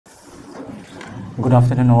Good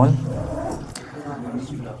afternoon all.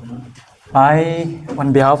 I,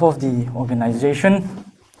 on behalf of the organization,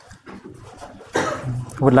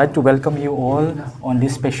 would like to welcome you all on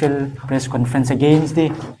this special press conference against the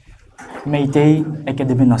Meiteis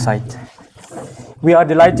ACADEMINOCIDE. We are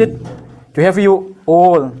delighted to have you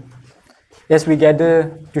all as we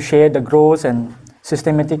gather to share the gross and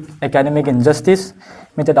systematic academic injustice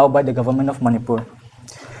meted out by the government of Manipur.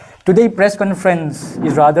 Today's press conference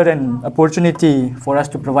is rather an opportunity for us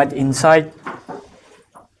to provide insight,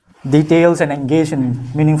 details, and engage in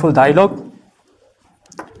meaningful dialogue.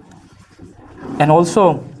 And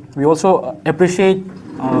also, we also appreciate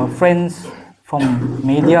our friends from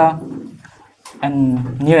media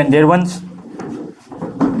and near and dear ones,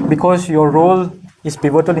 because your role is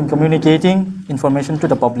pivotal in communicating information to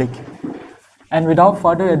the public. And without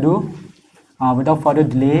further ado, without further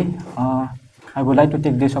delay, I would like to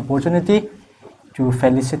take this opportunity to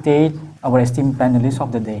felicitate our esteemed panelists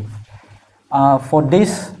of the day. For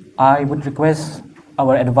this, I would request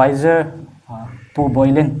our advisor, Pu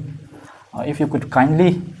Boylen, if you could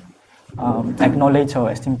kindly acknowledge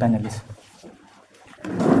our esteemed panelists.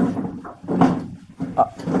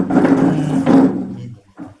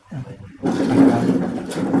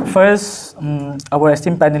 First, our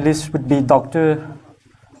esteemed panelists would be Dr.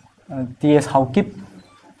 T.S. Haukip,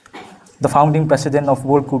 the founding president of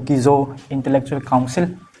World Kuki Intellectual Council.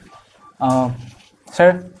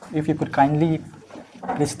 Sir, if you could kindly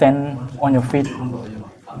please stand on your feet.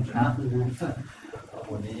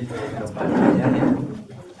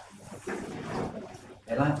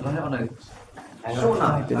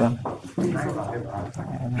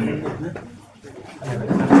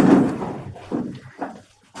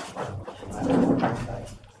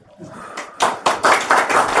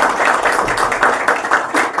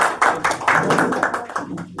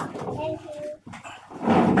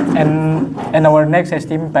 And our next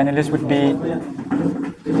esteemed panelist would be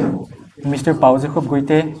Mr. Pauzekub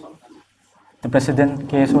Guite, the president,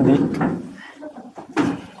 KSOD.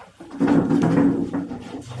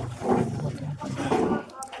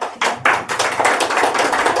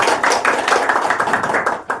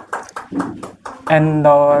 And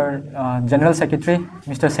our general secretary,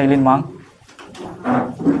 Mr. Sailin Mang.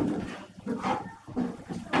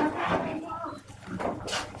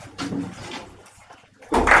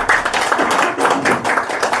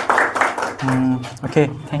 Okay,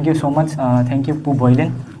 thank you so much. Thank you, Pu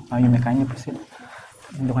Boylen. You may kindly proceed.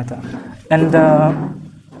 And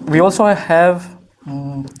we also have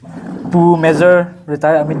Pu Major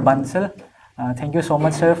Retired Amit Bansal. Thank you so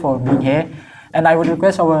much, sir, for being here. And I would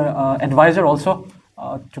request our advisor also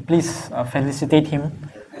to please felicitate him.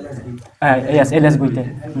 Yes, LS Guite.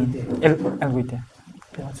 L Guite.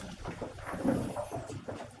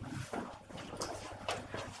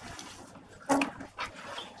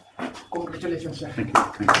 Congratulations, sir.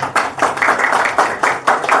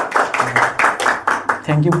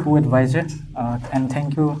 Thank you, Pu advisor, and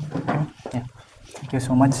thank you. Yeah, thank you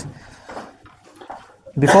so much.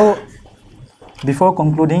 Before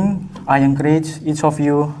concluding, I encourage each of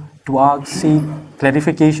you to ask, seek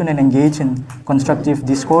clarification, and engage in constructive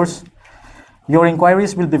discourse. Your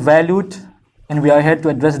inquiries will be valued, and we are here to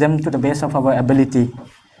address them to the best of our ability.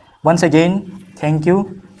 Once again, thank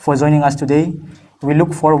you for joining us today. We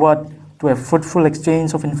look forward to a fruitful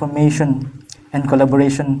exchange of information and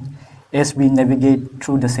collaboration as we navigate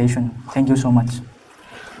through the session. Thank you so much.